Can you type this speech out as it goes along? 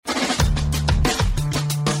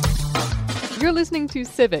You're listening to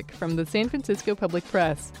Civic from the San Francisco Public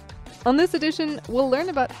Press. On this edition, we'll learn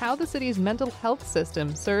about how the city's mental health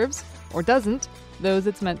system serves, or doesn't, those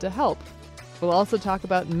it's meant to help. We'll also talk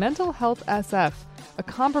about Mental Health SF, a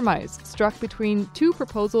compromise struck between two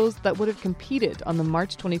proposals that would have competed on the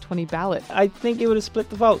March 2020 ballot. I think it would have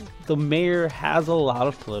split the vote. The mayor has a lot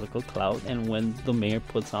of political clout, and when the mayor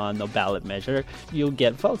puts on a ballot measure, you'll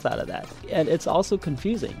get votes out of that. And it's also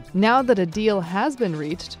confusing. Now that a deal has been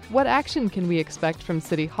reached, what action can we expect from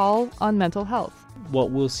City Hall on mental health?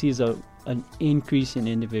 What we'll see is an increase in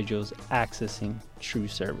individuals accessing true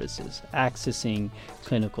services, accessing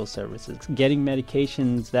clinical services, getting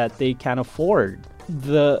medications that they can afford.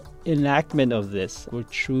 The enactment of this will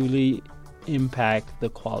truly impact the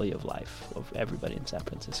quality of life of everybody in San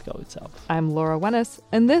Francisco itself. I'm Laura Wennes,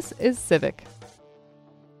 and this is Civic.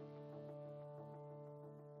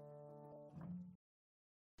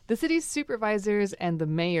 The city's supervisors and the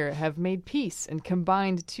mayor have made peace and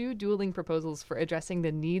combined two dueling proposals for addressing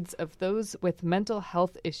the needs of those with mental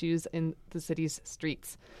health issues in the city's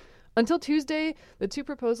streets. Until Tuesday, the two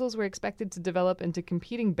proposals were expected to develop into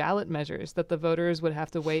competing ballot measures that the voters would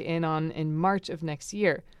have to weigh in on in March of next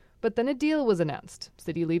year. But then a deal was announced.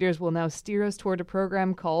 City leaders will now steer us toward a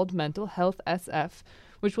program called Mental Health SF,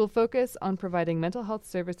 which will focus on providing mental health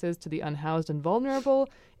services to the unhoused and vulnerable,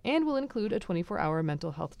 and will include a 24-hour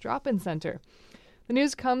mental health drop-in center. The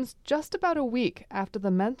news comes just about a week after the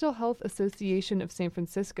Mental Health Association of San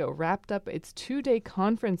Francisco wrapped up its two-day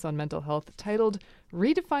conference on mental health titled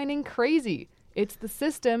Redefining Crazy. It's the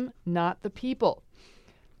system, not the people.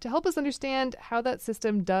 To help us understand how that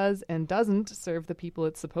system does and doesn't serve the people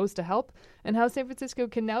it's supposed to help, and how San Francisco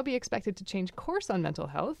can now be expected to change course on mental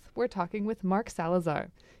health, we're talking with Mark Salazar.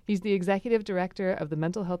 He's the executive director of the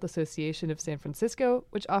Mental Health Association of San Francisco,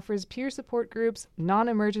 which offers peer support groups,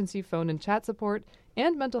 non-emergency phone and chat support,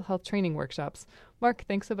 and mental health training workshops. Mark,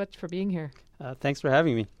 thanks so much for being here. Thanks for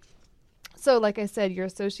having me. So, like I said, your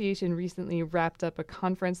association recently wrapped up a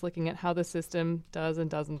conference looking at how the system does and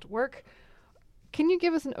doesn't work. Can you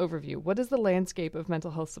give us an overview? What does the landscape of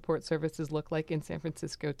mental health support services look like in San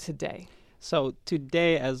Francisco today? So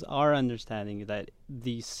today, as our understanding, that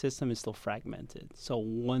the system is still fragmented. So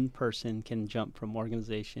one person can jump from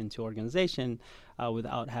organization to organization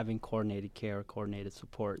without having coordinated care or coordinated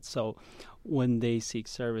support. So when they seek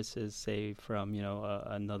services, say from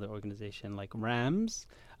another organization like RAMS,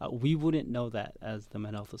 we wouldn't know that as the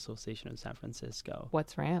Mental Health Association of San Francisco.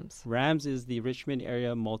 What's RAMS? RAMS is the Richmond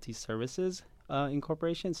Area Multi-Services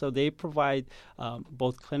Incorporation. So they provide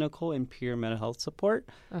both clinical and peer mental health support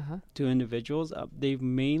to individuals. They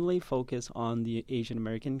mainly focus on the Asian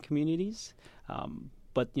American communities.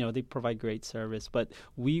 But, they provide great service. But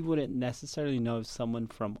we wouldn't necessarily know if someone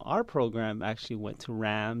from our program actually went to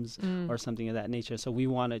RAMS or something of that nature. So we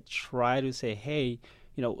want to try to say, hey,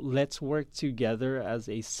 let's work together as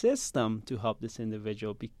a system to help this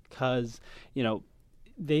individual because,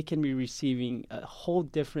 they can be receiving a whole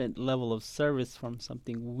different level of service from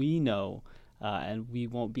something we know, and we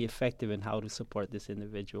won't be effective in how to support this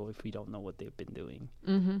individual if we don't know what they've been doing.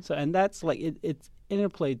 Mm-hmm. So, and that's like, it's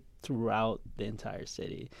interplayed throughout the entire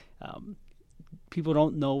city. People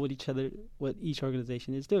don't know what each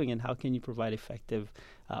organization is doing, and how can you provide effective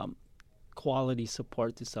quality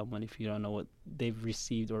support to someone if you don't know what they've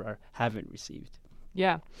received or haven't received.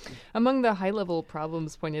 Yeah. Among the high-level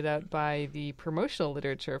problems pointed out by the promotional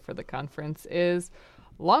literature for the conference is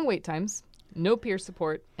long wait times, no peer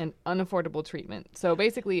support, and unaffordable treatment. So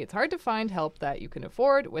basically, it's hard to find help that you can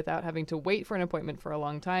afford without having to wait for an appointment for a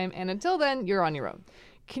long time. And until then, you're on your own.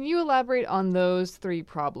 Can you elaborate on those three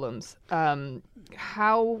problems?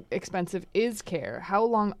 How expensive is care? How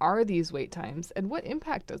long are these wait times? And what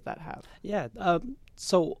impact does that have? Yeah.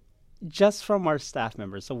 So just from our staff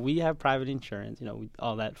members, so we have private insurance,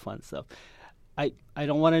 all that fun stuff. I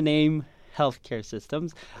don't want to name healthcare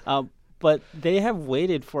systems, but they have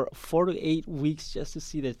waited for 4 to 8 weeks just to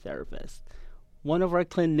see their therapist. One of our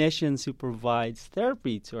clinicians who provides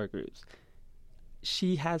therapy to our groups,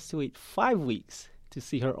 she has to wait 5 weeks to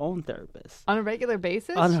see her own therapist. On a regular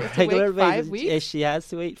basis? On a regular basis. 5 weeks? She has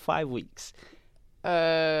to wait 5 weeks.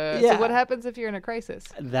 So what happens if you're in a crisis?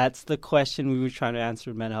 That's the question we were trying to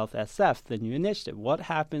answer with Mental Health SF, the new initiative. What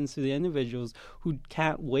happens to the individuals who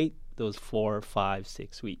can't wait those 4, 5,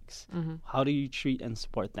 6 weeks? Mm-hmm. How do you treat and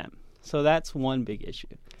support them? So that's one big issue.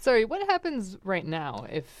 Sorry, what happens right now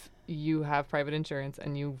if you have private insurance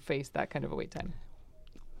and you face that kind of a wait time?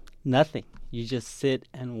 Nothing. You just sit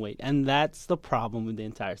and wait. And that's the problem with the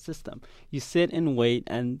entire system. You sit and wait,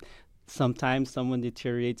 and sometimes someone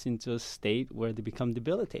deteriorates into a state where they become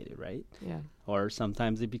debilitated, right? Yeah. Or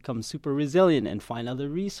sometimes they become super resilient and find other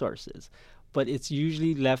resources. but it's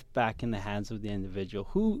usually left back in the hands of the individual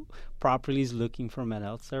who properly is looking for mental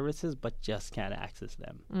health services but just can't access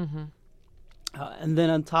them. Mm-hmm. And then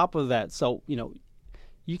on top of that, so,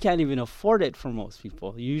 you can't even afford it for most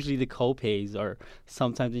people. Usually the co-pays, or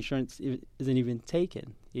sometimes insurance isn't even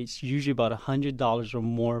taken. It's usually about $100 or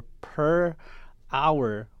more per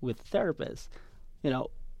hour with therapists.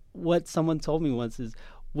 What someone told me once is,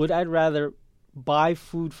 would I rather buy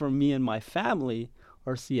food for me and my family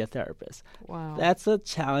or see a therapist? Wow. That's a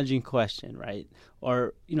challenging question, right?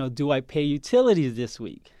 Or, do I pay utilities this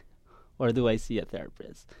week or do I see a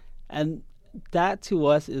therapist? And that to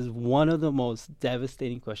us is one of the most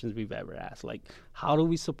devastating questions we've ever asked. Like, how do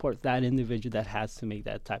we support that individual that has to make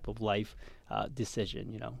that type of life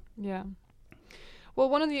decision, Yeah. Well,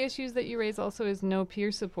 one of the issues that you raise also is no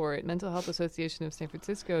peer support. Mental Health Association of San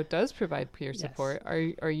Francisco does provide peer support.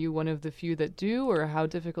 Are you one of the few that do, or how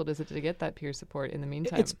difficult is it to get that peer support in the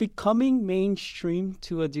meantime? It's becoming mainstream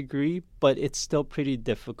to a degree, but it's still pretty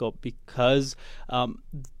difficult because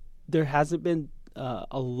there hasn't been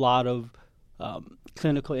a lot of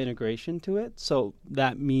clinical integration to it. So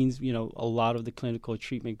that means, a lot of the clinical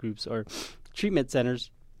treatment groups or treatment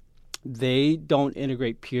centers, they don't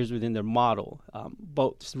integrate peers within their model.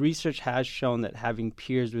 But research has shown that having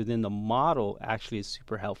peers within the model actually is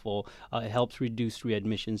super helpful. It helps reduce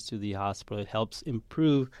readmissions to the hospital. It helps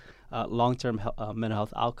improve long-term mental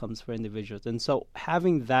health outcomes for individuals. And so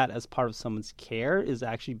having that as part of someone's care is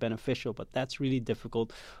actually beneficial, but that's really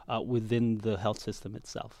difficult within the health system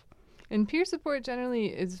itself. And peer support generally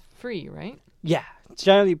is free, right? Yeah, it's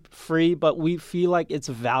generally free, but we feel like it's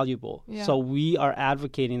valuable. Yeah. So we are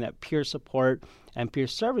advocating that peer support and peer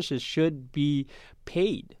services should be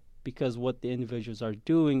paid, because what the individuals are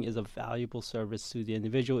doing is a valuable service to the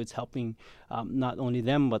individual. It's helping not only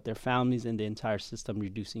them, but their families and the entire system,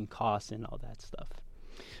 reducing costs and all that stuff.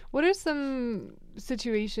 What are some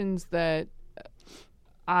situations that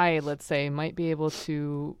let's say, might be able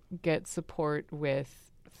to get support with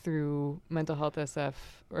through Mental Health SF,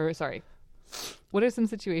 what are some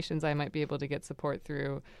situations I might be able to get support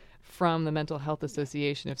through from the Mental Health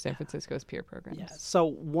Association of San Francisco's peer programs? Yeah. So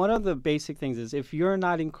one of the basic things is, if you're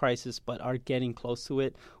not in crisis but are getting close to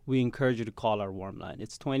it, we encourage you to call our warm line.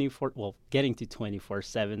 It's getting to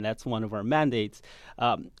 24/7. That's one of our mandates.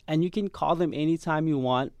 And you can call them anytime you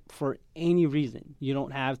want for any reason. You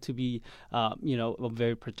don't have to be, you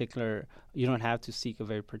don't have to seek a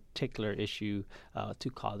very particular issue to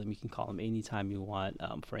call them. You can call them anytime you want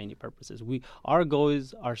for any purposes. Our goal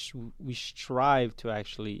is we strive to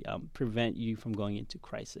actually prevent you from going into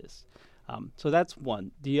crisis. So that's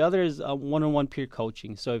one. The other is one-on-one peer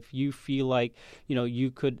coaching. So if you feel like,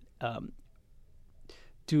 you could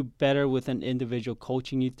do better with an individual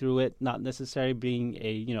coaching you through it, not necessarily being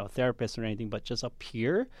a therapist or anything, but just a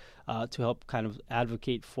peer to help kind of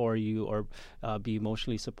advocate for you or be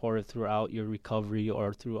emotionally supportive throughout your recovery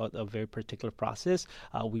or throughout a very particular process,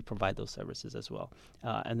 we provide those services as well.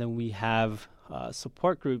 And then we have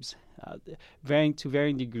support groups varying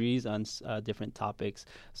degrees on different topics,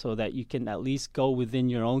 so that you can at least go within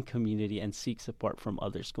your own community and seek support from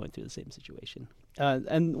others going through the same situation.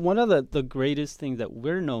 And one of the greatest things that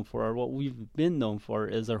we're known for, or what we've been known for,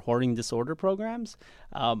 is our hoarding disorder programs.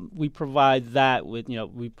 We provide that with,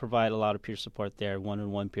 we provide a lot of peer support there,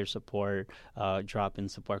 one-on-one peer support, drop-in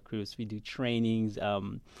support groups. We do trainings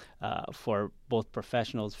for both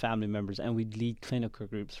professionals, family members, and we lead clinical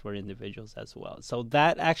groups for individuals as well. So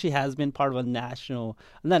that actually has been part of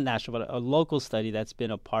a local study that's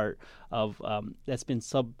been a part of, that's been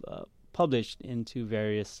published into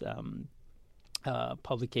various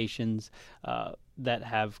publications that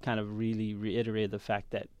have kind of really reiterated the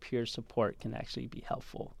fact that peer support can actually be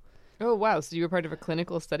helpful. Oh, wow. So you were part of a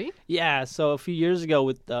clinical study? Yeah. So a few years ago,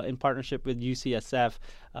 in partnership with UCSF,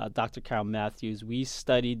 Dr. Carol Matthews, we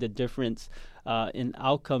studied the difference in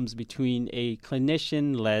outcomes between a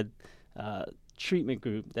clinician-led treatment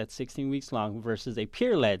group that's 16 weeks long versus a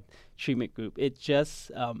peer-led treatment group. It just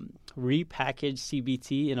repackaged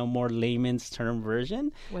CBT in a more layman's term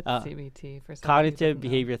version. What's CBT? For cognitive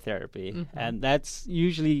behavior therapy. Mm-hmm. And that's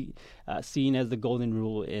usually seen as the golden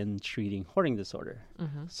rule in treating hoarding disorder.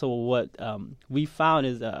 Mm-hmm. So what we found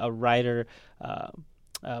is a writer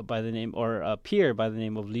by the name, or a peer by the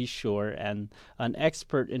name of Lee Shore, and an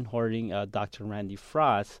expert in hoarding, Dr. Randy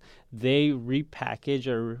Frost, they repackaged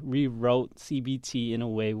or rewrote CBT in a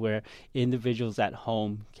way where individuals at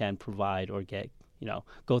home can provide or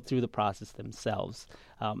go through the process themselves.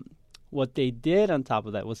 What they did on top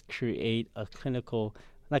of that was create a clinical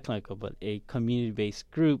not clinical, but a community-based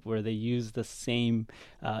group where they use the same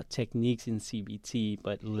techniques in CBT,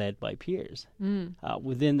 but led by peers.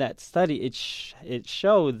 Within that study, it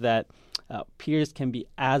showed that peers can be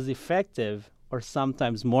as effective or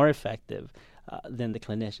sometimes more effective than the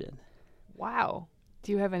clinician. Wow.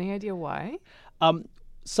 Do you have any idea why?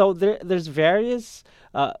 So there's various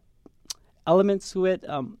elements to it.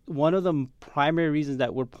 One of the primary reasons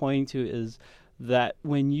that we're pointing to is that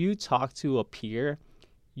when you talk to a peer,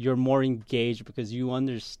 you're more engaged because you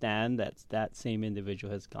understand that that same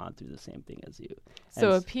individual has gone through the same thing as you.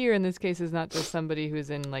 So a peer in this case is not just somebody who's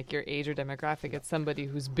in like your age or demographic, it's somebody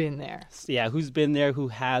who's been there. Yeah, who's been there, who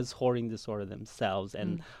has hoarding disorder themselves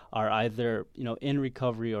and are either, in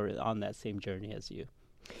recovery or on that same journey as you.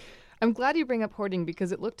 I'm glad you bring up hoarding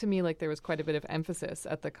because it looked to me like there was quite a bit of emphasis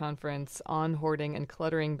at the conference on hoarding and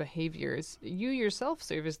cluttering behaviors. You yourself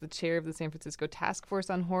serve as the chair of the San Francisco Task Force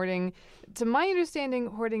on Hoarding. To my understanding,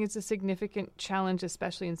 hoarding is a significant challenge,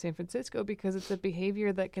 especially in San Francisco, because it's a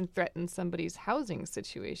behavior that can threaten somebody's housing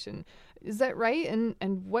situation. Is that right?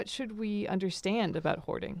 And what should we understand about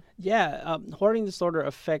hoarding? Yeah, hoarding disorder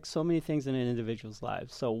affects so many things in an individual's life.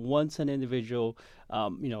 So once an individual,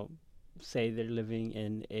 say they're living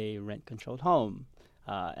in a rent-controlled home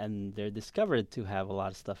and they're discovered to have a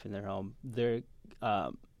lot of stuff in their home, their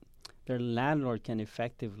landlord can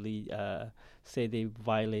effectively say they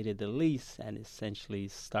violated the lease and essentially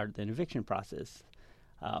start an eviction process.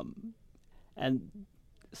 And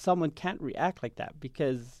someone can't react like that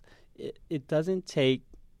because it doesn't take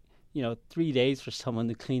 3 days for someone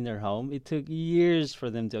to clean their home. It took years for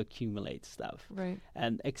them to accumulate stuff. Right.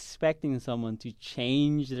 And expecting someone to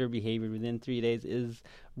change their behavior within 3 days is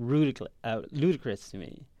ludicrous to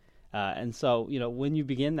me. And so, when you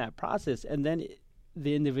begin that process and then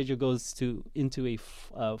the individual goes into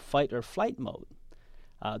a fight or flight mode,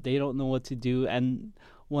 they don't know what to do. And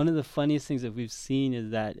one of the funniest things that we've seen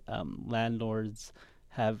is that landlords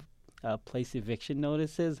have placed eviction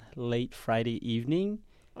notices late Friday evening.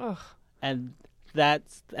 Ugh. And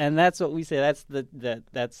that's what we say. That's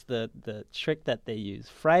the trick that they use.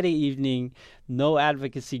 Friday evening, no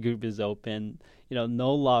advocacy group is open.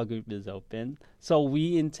 No law group is open. So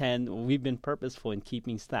we've been purposeful in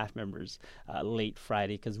keeping staff members late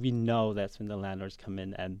Friday because we know that's when the landlords come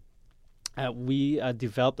in. And we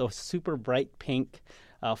developed a super bright pink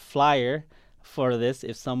flyer for this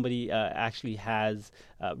if somebody actually has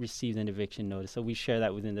received an eviction notice. So we share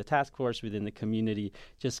that within the task force, within the community.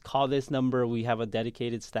 Just call this number. We have a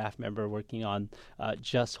dedicated staff member working on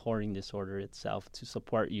just hoarding disorder itself to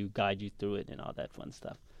support you, guide you through it, and all that fun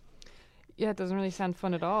stuff. Yeah, it doesn't really sound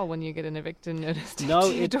fun at all when you get an eviction notice. No,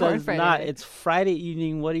 it does Friday not. night. It's Friday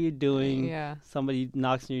evening. What are you doing? Yeah. Somebody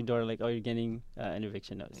knocks on your door like, oh, you're getting an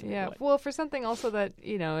eviction notice. Yeah. Well, for something also that,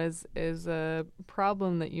 is a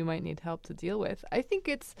problem that you might need help to deal with. I think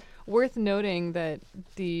it's worth noting that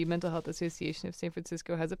the Mental Health Association of San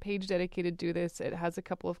Francisco has a page dedicated to this. It has a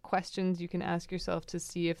couple of questions you can ask yourself to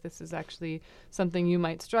see if this is actually something you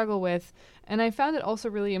might struggle with. And I found it also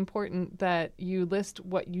really important that you list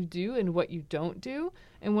what you do and what you don't do.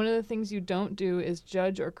 And one of the things you don't do is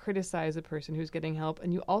judge or criticize a person who's getting help.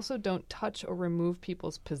 And you also don't touch or remove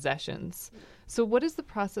people's possessions. So what is the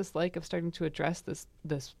process like of starting to address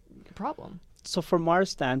this problem? So from our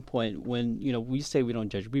standpoint, when we say we don't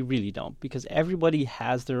judge, we really don't, because everybody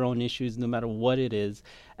has their own issues no matter what it is.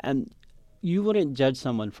 And you wouldn't judge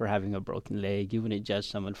someone for having a broken leg. You wouldn't judge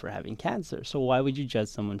someone for having cancer. So why would you judge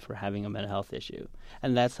someone for having a mental health issue?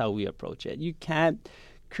 And that's how we approach it. You can't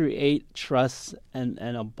create trust and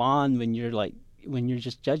a bond when you're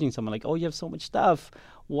just judging someone like, oh, you have so much stuff.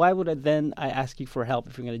 Why would I ask you for help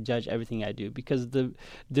if you're going to judge everything I do? Because the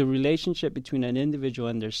relationship between an individual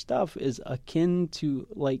and their stuff is akin to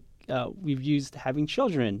we've used having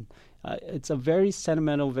children. It's a very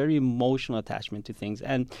sentimental, very emotional attachment to things.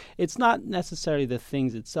 And it's not necessarily the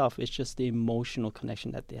things itself. It's just the emotional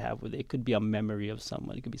connection that they have with it. It could be a memory of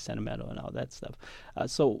someone. It could be sentimental and all that stuff.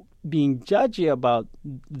 So being judgy about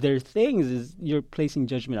their things is you're placing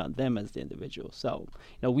judgment on them as the individual. So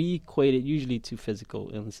we equate it usually to physical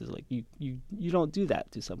illnesses. Like you don't do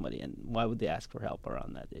that to somebody. And why would they ask for help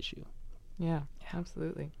around that issue? Yeah,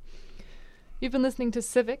 absolutely. You've been listening to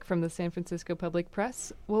Civic from the San Francisco Public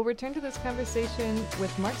Press. We'll return to this conversation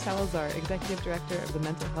with Mark Salazar, Executive Director of the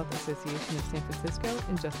Mental Health Association of San Francisco,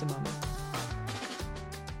 in just a moment.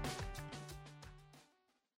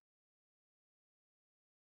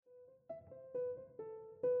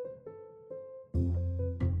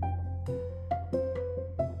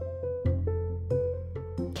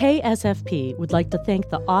 KSFP would like to thank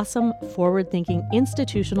the awesome, forward-thinking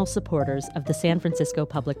institutional supporters of the San Francisco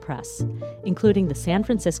Public Press, including the San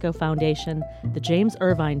Francisco Foundation, the James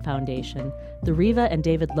Irvine Foundation, the Riva and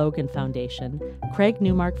David Logan Foundation, Craig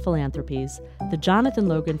Newmark Philanthropies, the Jonathan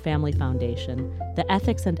Logan Family Foundation, the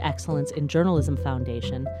Ethics and Excellence in Journalism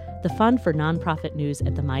Foundation, the Fund for Nonprofit News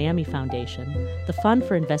at the Miami Foundation, the Fund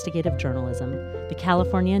for Investigative Journalism, the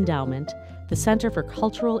California Endowment, the Center for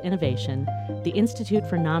Cultural Innovation, the Institute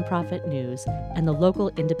for Nonprofit News, and the local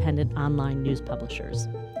independent online news publishers.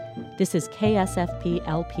 This is KSFP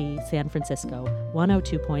LP San Francisco,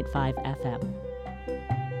 102.5 FM.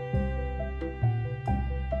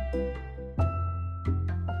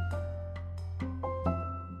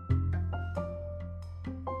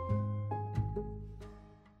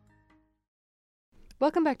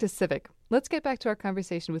 Welcome back to Civic. Let's get back to our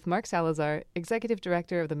conversation with Mark Salazar, Executive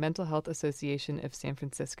Director of the Mental Health Association of San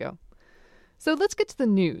Francisco. So let's get to the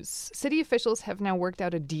news. City officials have now worked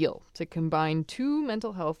out a deal to combine two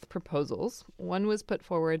mental health proposals. One was put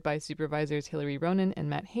forward by Supervisors Hillary Ronen and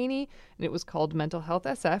Matt Haney, and it was called Mental Health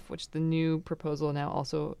SF, which the new proposal now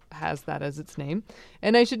also has that as its name.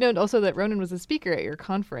 And I should note also that Ronen was a speaker at your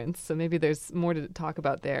conference, so maybe there's more to talk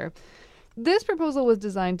about there. This proposal was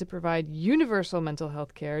designed to provide universal mental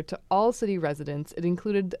health care to all city residents. It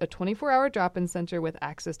included a 24-hour drop-in center with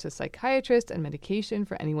access to psychiatrists and medication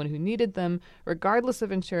for anyone who needed them, regardless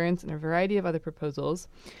of insurance, and a variety of other proposals.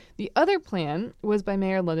 The other plan was by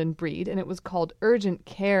Mayor London Breed, and it was called Urgent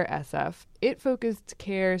Care SF. It focused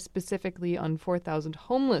care specifically on 4,000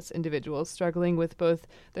 homeless individuals struggling with both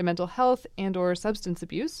their mental health and or substance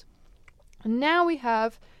abuse. And now we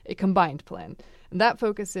have a combined plan. And that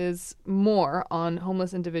focuses more on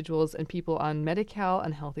homeless individuals and people on Medi-Cal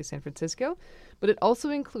and Healthy San Francisco, but it also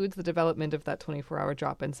includes the development of that 24-hour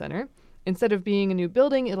drop-in center. Instead of being a new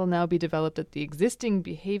building, it'll now be developed at the existing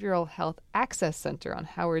Behavioral Health Access Center on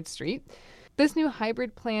Howard Street. This new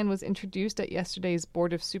hybrid plan was introduced at yesterday's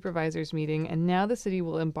Board of Supervisors meeting, and now the city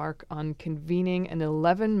will embark on convening an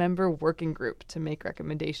 11-member working group to make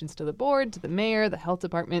recommendations to the board, to the mayor, the health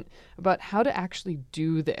department, about how to actually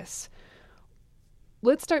do this.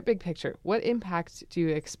 Let's start big picture. What impact do you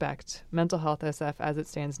expect Mental Health SF as it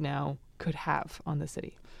stands now could have on the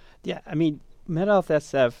city? Yeah, I mean, Mental Health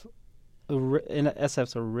SF,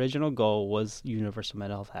 SF's original goal was universal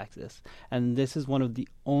mental health access. And this is one of the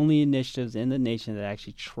only initiatives in the nation that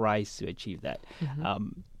actually tries to achieve that.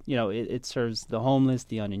 Mm-hmm. It serves the homeless,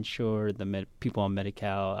 the uninsured, the people on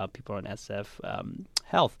Medi-Cal, people on SF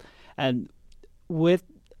health. And with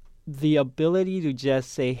the ability to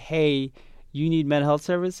just say, hey, you need mental health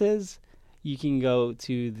services, you can go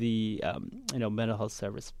to the mental health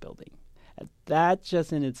service building. That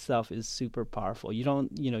just in itself is super powerful. You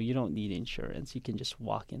don't need insurance. You can just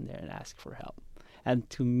walk in there and ask for help. And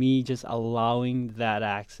to me, just allowing that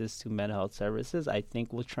access to mental health services, I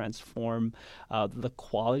think will transform the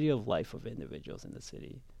quality of life of individuals in the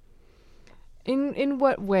city. In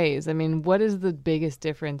what ways? I mean, what is the biggest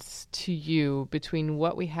difference to you between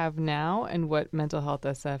what we have now and what Mental Health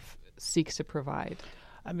SF seeks to provide?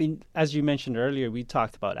 I mean, as you mentioned earlier, we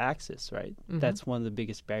talked about access, right? Mm-hmm. That's one of the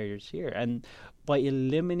biggest barriers here. And by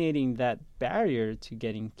eliminating that barrier to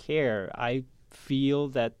getting care, I feel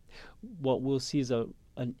that what we'll see is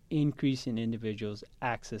an increase in individuals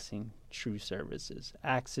accessing true services,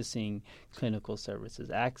 accessing clinical services,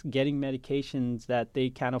 getting medications that they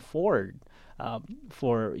can afford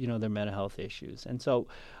for their mental health issues. And so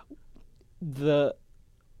the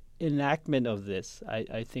enactment of this,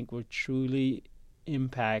 I think, will truly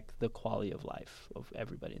impact the quality of life of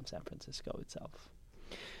everybody in San Francisco itself.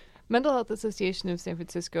 Mental Health Association of San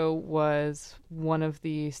Francisco was one of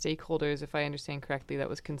the stakeholders, if I understand correctly, that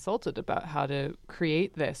was consulted about how to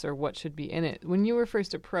create this or what should be in it. When you were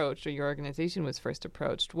first approached, or your organization was first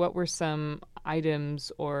approached, what were some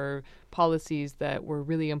items or policies that were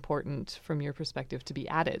really important from your perspective to be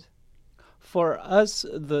added? For us,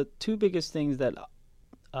 the two biggest things that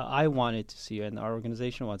I wanted to see and our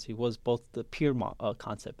organization wanted to see was both the peer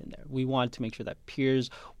concept in there. We wanted to make sure that peers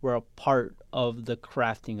were a part of the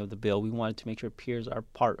crafting of the bill. We wanted to make sure peers are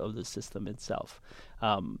part of the system itself.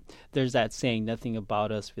 There's that saying, nothing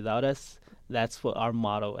about us without us. That's what our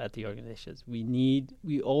motto at the organization is.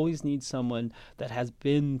 We always need someone that has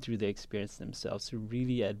been through the experience themselves to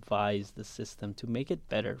really advise the system to make it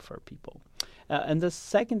better for people. And the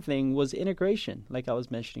second thing was integration, like I was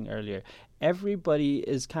mentioning earlier. Everybody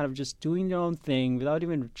is kind of just doing their own thing without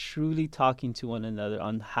even truly talking to one another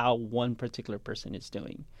on how one particular person is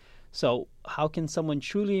doing. So how can someone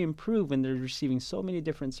truly improve when they're receiving so many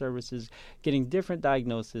different services, getting different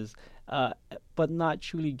diagnoses, but not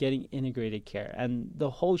truly getting integrated care? And the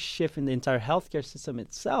whole shift in the entire healthcare system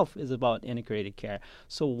itself is about integrated care.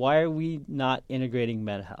 So why are we not integrating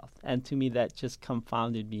mental health? And to me, that just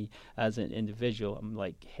confounded me as an individual. I'm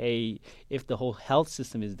like, hey, if the whole health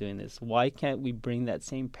system is doing this, why can't we bring that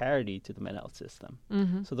same parity to the mental health system?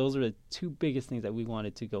 Mm-hmm. So those are the two biggest things that we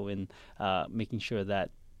wanted to go in, making sure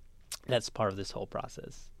that that's part of this whole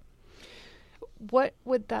process. What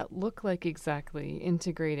would that look like exactly,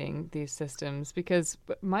 integrating these systems? Because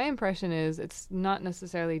my impression is it's not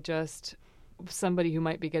necessarily just somebody who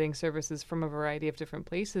might be getting services from a variety of different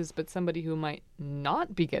places, but somebody who might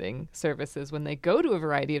not be getting services when they go to a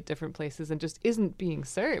variety of different places and just isn't being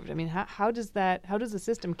served. I mean, how does the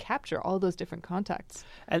system capture all those different contacts?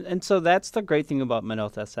 And so that's the great thing about Mental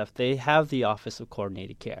Health SF. They have the Office of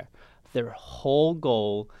Coordinated Care. Their whole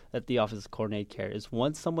goal at the Office of Coordinated Care is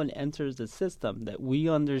once someone enters the system, that we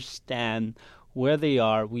understand where they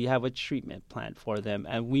are, we have a treatment plan for them,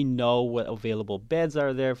 and we know what available beds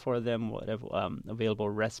are there for them, what available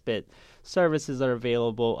respite services are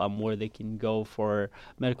available, where they can go for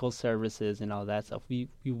medical services and all that stuff. We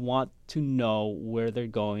want to know where they're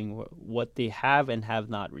going, what they have and have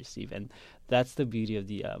not received, and that's the beauty of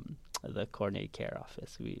the Coordinated Care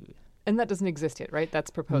Office. And that doesn't exist yet, right? That's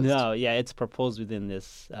proposed. No, yeah, it's proposed within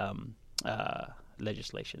this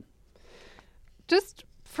legislation. Just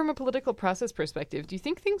from a political process perspective, do you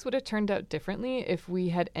think things would have turned out differently if we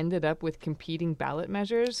had ended up with competing ballot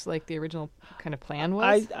measures like the original kind of plan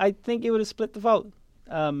was? I think it would have split the vote.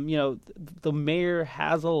 The mayor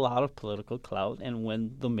has a lot of political clout, and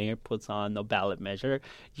when the mayor puts on a ballot measure,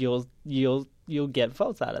 you'll get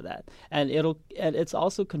votes out of that, and it's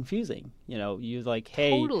also confusing. You're like, hey,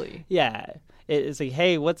 totally, yeah, it's like,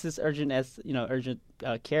 hey, what's this urgent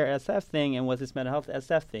care SF thing, and what's this mental health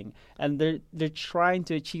SF thing, and they're trying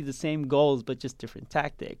to achieve the same goals but just different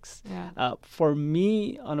tactics. Yeah. For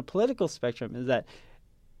me, on a political spectrum, is that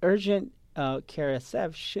urgent care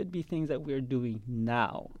SF should be things that we're doing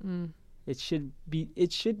now. It should be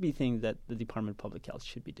things that the Department of Public Health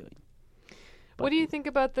should be doing. What do you think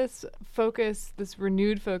about this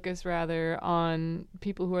renewed focus rather, on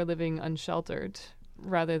people who are living unsheltered,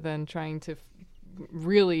 rather than trying to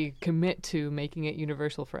really commit to making it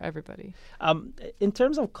universal for everybody? In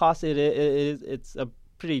terms of cost, it's a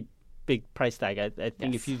pretty big price tag. I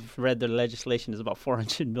think Yes. If you've read the legislation, it's about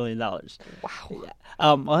 $400 million. Wow. Yeah.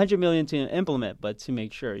 $100 million to implement, but to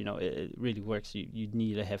make sure it really works, you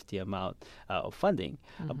need a hefty amount of funding.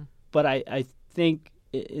 Mm-hmm. But I think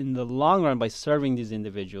in the long run, by serving these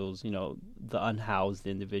individuals, the unhoused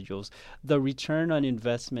individuals, the return on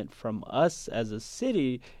investment from us as a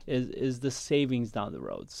city is the savings down the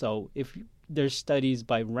road. So if there's studies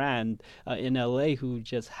by RAND in LA who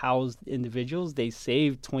just housed individuals, they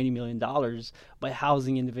saved $20 million by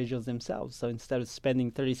housing individuals themselves. So instead of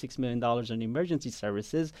spending $36 million on emergency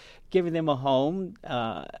services, giving them a home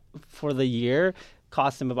for the year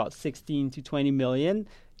cost them about $16 to $20 million.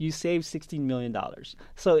 You save $16 million.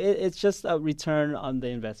 So it's just a return on the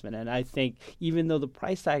investment. And I think even though the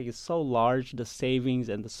price tag is so large, the savings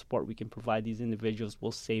and the support we can provide these individuals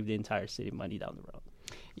will save the entire city money down the road.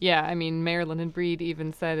 Yeah, I mean, Mayor London Breed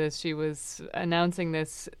even said as she was announcing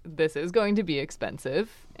this is going to be expensive.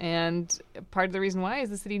 And part of the reason why is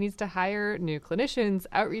the city needs to hire new clinicians,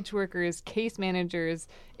 outreach workers, case managers,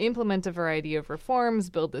 implement a variety of reforms,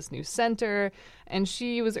 build this new center. And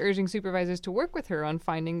she was urging supervisors to work with her on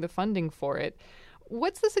finding the funding for it.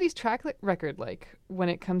 What's the city's track record like when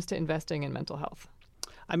it comes to investing in mental health?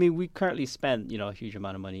 I mean, we currently spend, a huge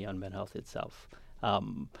amount of money on mental health itself.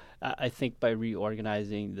 I think by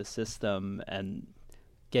reorganizing the system and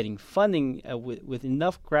getting funding with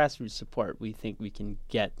enough grassroots support, we think we can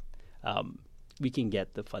get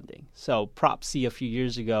the funding. So Prop C a few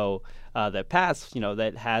years ago that passed,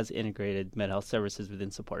 that has integrated mental health services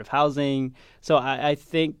within supportive housing. So I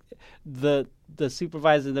think the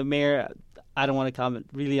supervisor, the mayor, I don't want to comment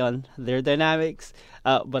really on their dynamics,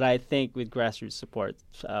 but I think with grassroots support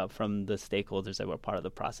from the stakeholders that were part of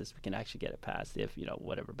the process, we can actually get it passed if,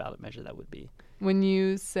 whatever ballot measure that would be. When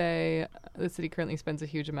you say the city currently spends a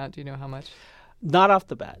huge amount, do you know how much? Not off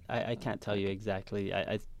the bat. I can't tell you exactly.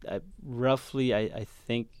 I roughly, I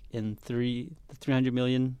think in the $300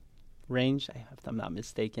 million range, if I'm not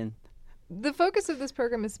mistaken. The focus of this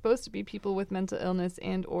program is supposed to be people with mental illness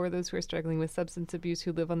and or those who are struggling with substance abuse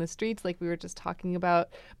who live on the streets, like we were just talking about.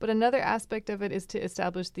 But another aspect of it is to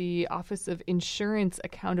establish the Office of Insurance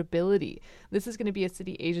Accountability. This is going to be a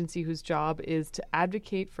city agency whose job is to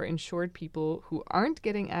advocate for insured people who aren't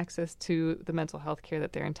getting access to the mental health care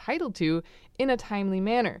that they're entitled to in a timely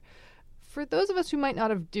manner. For those of us who might not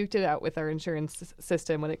have duked it out with our insurance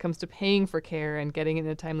system when it comes to paying for care and getting it in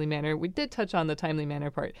a timely manner, we did touch on the timely manner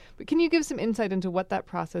part. But can you give some insight into what that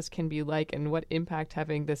process can be like and what impact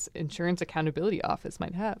having this insurance accountability office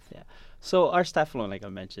might have? Yeah. So our staff alone, like I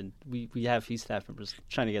mentioned, we have few staff members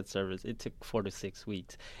trying to get service. It took 4 to 6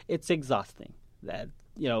 weeks. It's exhausting. That,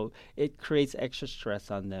 it creates extra stress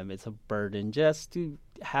on them. It's a burden just to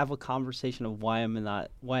have a conversation of why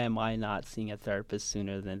am I not seeing a therapist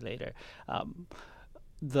sooner than later.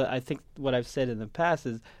 I think what I've said in the past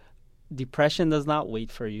is depression does not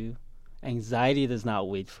wait for you. Anxiety does not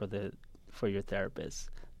wait for your therapist.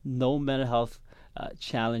 No mental health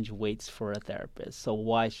challenge waits for a therapist. So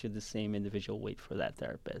why should the same individual wait for that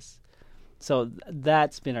therapist? So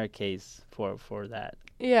that's been our case for that.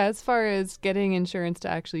 Yeah, as far as getting insurance to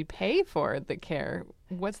actually pay for the care,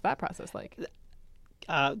 what's that process like?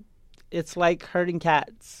 It's like herding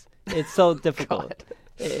cats. It's so difficult.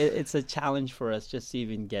 It's a challenge for us just to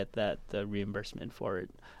even get the reimbursement for it.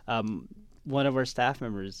 One of our staff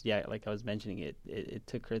members, like I was mentioning, it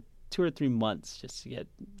took her 2 or 3 months just to get,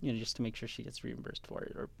 just to make sure she gets reimbursed for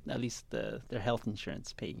it, or at least their health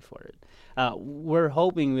insurance paying for it. We're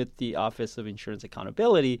hoping with the Office of Insurance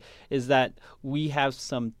Accountability is that we have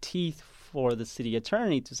some teeth for the city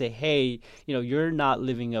attorney to say, hey, you're not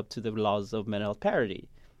living up to the laws of mental health parity.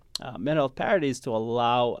 Mental health parity is to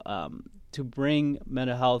allow, to bring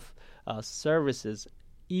mental health services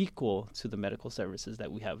equal to the medical services that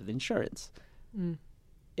we have with insurance.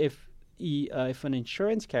 If an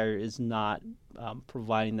insurance carrier is not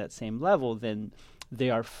providing that same level, then they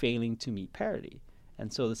are failing to meet parity.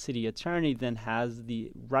 And so the city attorney then has the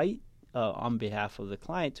right on behalf of the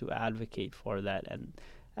client to advocate for that.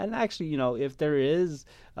 And actually, if there is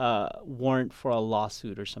warrant for a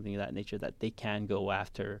lawsuit or something of that nature, that they can go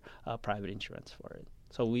after private insurance for it.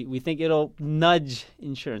 So we think it'll nudge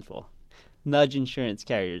insurance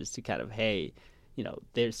carriers to kind of, hey,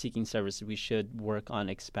 they're seeking services. We should work on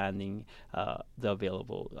expanding the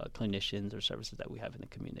available clinicians or services that we have in the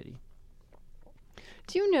community.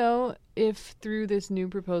 Do you know if through this new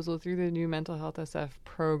proposal, through the new mental health SF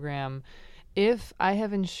program, if I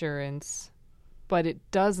have insurance, but it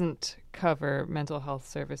doesn't cover mental health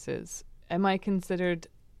services, am I considered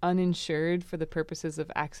uninsured for the purposes of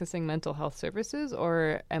accessing mental health services,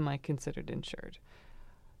 or am I considered insured?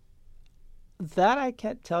 That I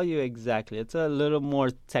can't tell you exactly. It's a little more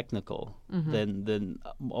technical than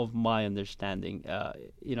of my understanding.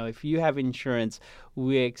 If you have insurance,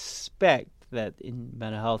 we expect that in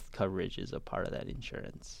mental health coverage is a part of that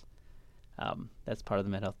insurance. That's part of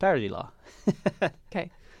the mental health parity law.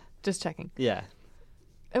 Okay, just checking. Yeah.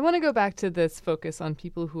 I want to go back to this focus on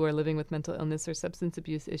people who are living with mental illness or substance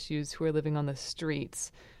abuse issues who are living on the streets.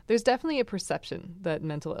 There's definitely a perception that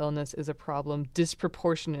mental illness is a problem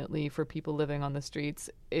disproportionately for people living on the streets.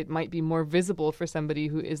 It might be more visible for somebody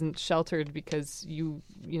who isn't sheltered because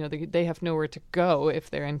they have nowhere to go if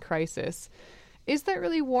they're in crisis. Is that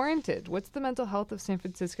really warranted? What's the mental health of San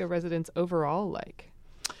Francisco residents overall like?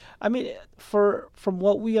 I mean, from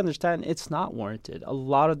what we understand, it's not warranted. A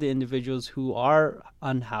lot of the individuals who are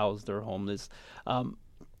unhoused or homeless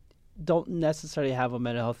don't necessarily have a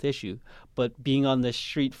mental health issue, but being on the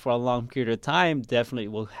street for a long period of time definitely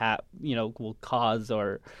will will cause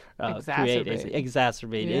or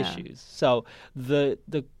exacerbate issues. So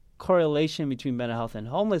the correlation between mental health and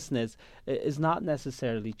homelessness is not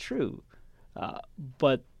necessarily true,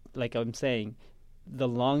 but like I'm saying, the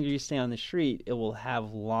longer you stay on the street, it will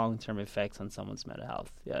have long-term effects on someone's mental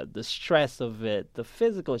health. The stress of it, the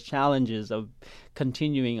physical challenges of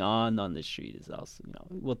continuing on the street is also,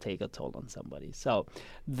 will take a toll on somebody. So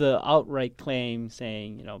the outright claim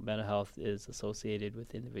saying, mental health is associated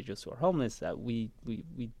with individuals who are homeless, that we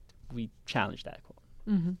challenge that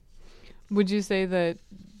claim. Mm-hmm. Would you say that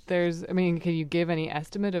can you give any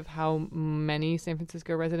estimate of how many San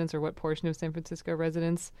Francisco residents or what portion of San Francisco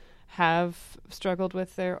residents have struggled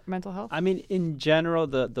with their mental health? I mean, in general,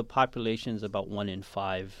 the population is about 1 in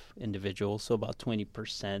 5 individuals, so about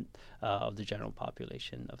 20% of the general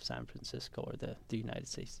population of San Francisco or the United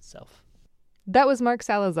States itself. That was Mark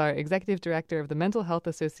Salazar, Executive Director of the Mental Health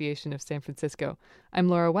Association of San Francisco. I'm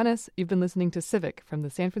Laura Wennes. You've been listening to Civic from the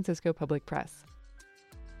San Francisco Public Press.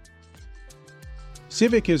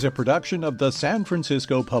 Civic is a production of the San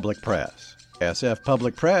Francisco Public Press.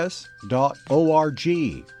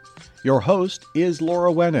 sfpublicpress.org. Your host is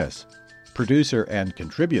Laura Wennis. Producer and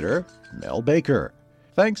contributor, Mel Baker.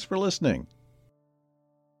 Thanks for listening.